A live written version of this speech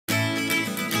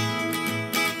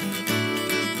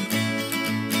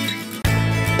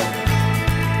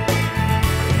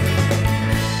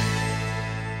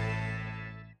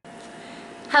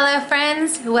Hello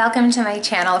friends, welcome to my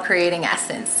channel Creating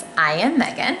Essence. I am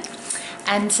Megan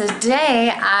and today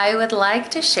I would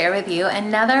like to share with you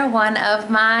another one of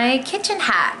my kitchen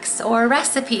hacks or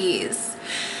recipes.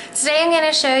 Today I'm going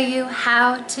to show you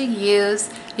how to use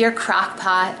your crock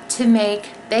pot to make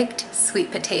baked sweet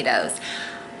potatoes.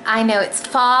 I know it's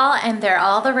fall and they're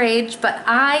all the rage, but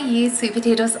I use sweet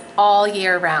potatoes all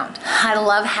year round. I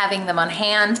love having them on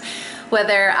hand,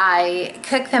 whether I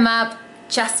cook them up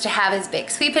just to have as baked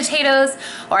sweet potatoes,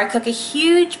 or I cook a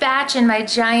huge batch in my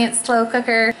giant slow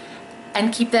cooker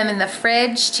and keep them in the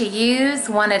fridge to use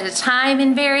one at a time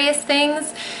in various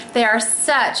things. They are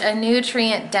such a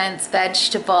nutrient-dense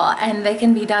vegetable and they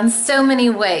can be done so many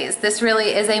ways. This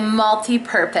really is a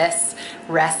multi-purpose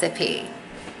recipe.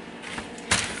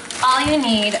 All you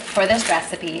need for this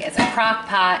recipe is a crock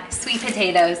pot, sweet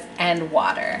potatoes, and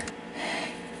water.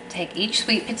 Take each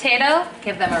sweet potato,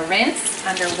 give them a rinse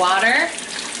under water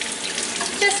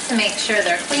just to make sure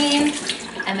they're clean,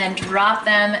 and then drop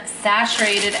them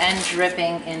saturated and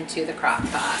dripping into the crock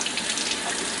pot.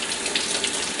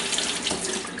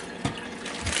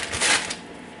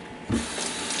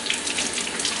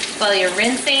 While you're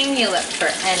rinsing, you look for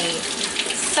any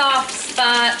soft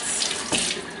spots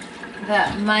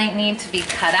that might need to be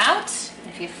cut out.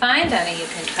 If you find any, you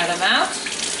can cut them out.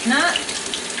 If not,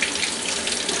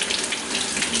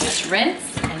 just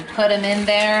rinse and put them in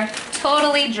there,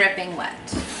 totally dripping wet.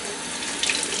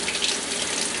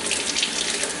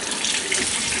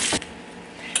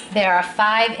 There are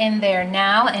 5 in there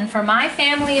now, and for my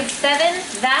family of 7,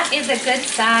 that is a good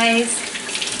size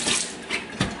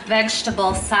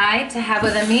vegetable side to have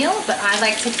with a meal, but I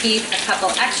like to keep a couple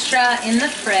extra in the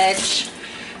fridge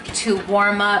to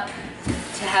warm up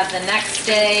to have the next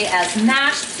day as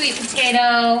mashed sweet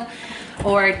potato,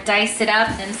 or dice it up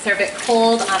and serve it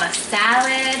cold on a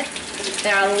salad.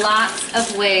 There are lots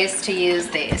of ways to use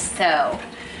these. So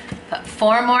put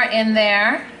 4 more in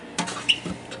there.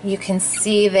 You can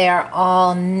see they are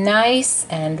all nice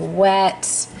and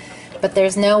wet, but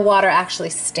there's no water actually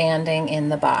standing in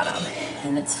the bottom.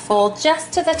 And it's full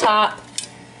just to the top,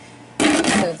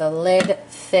 so the lid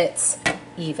fits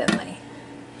evenly.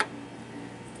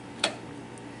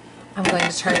 I'm going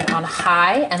to turn it on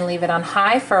high and leave it on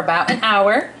high for about an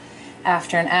hour.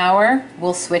 After an hour,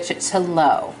 we'll switch it to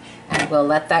low, and we'll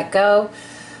let that go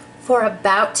for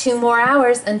about 2 more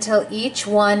hours until each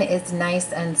one is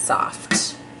nice and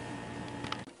soft.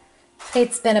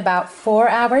 It's been about 4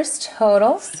 hours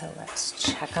total, so let's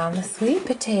check on the sweet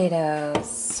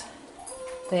potatoes.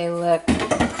 They look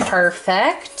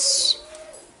perfect.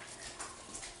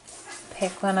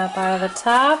 Pick one up out of the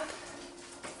top.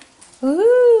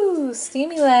 Ooh,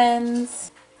 steamy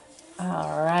lens.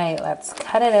 All right, let's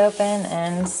cut it open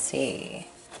and see.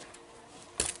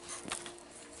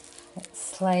 It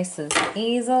slices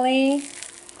easily,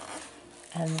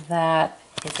 and that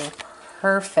is a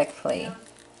perfectly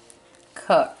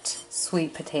cooked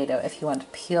sweet potato. If you want to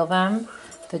peel them,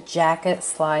 the jacket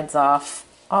slides off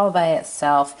all by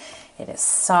itself. It is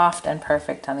soft and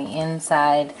perfect on the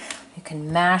inside. You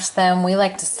can mash them. We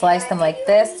like to slice them like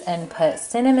this and put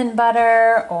cinnamon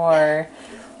butter or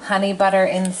honey butter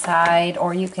inside,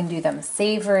 or you can do them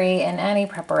savory in any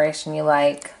preparation you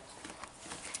like.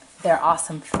 They're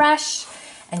awesome fresh,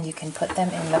 and you can put them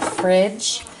in the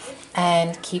fridge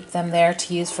and keep them there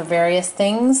to use for various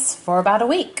things for about a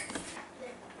week.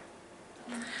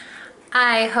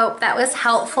 I hope that was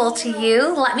helpful to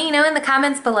you. Let me know in the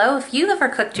comments below if you've ever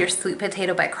cooked your sweet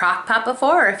potato by crock pot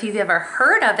before, or if you've ever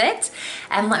heard of it,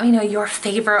 and let me know your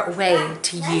favorite way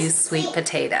to use sweet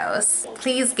potatoes.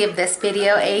 Please give this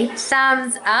video a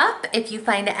thumbs up if you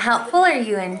find it helpful or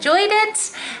you enjoyed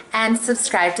it, and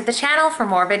subscribe to the channel for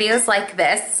more videos like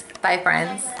this. Bye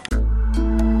friends.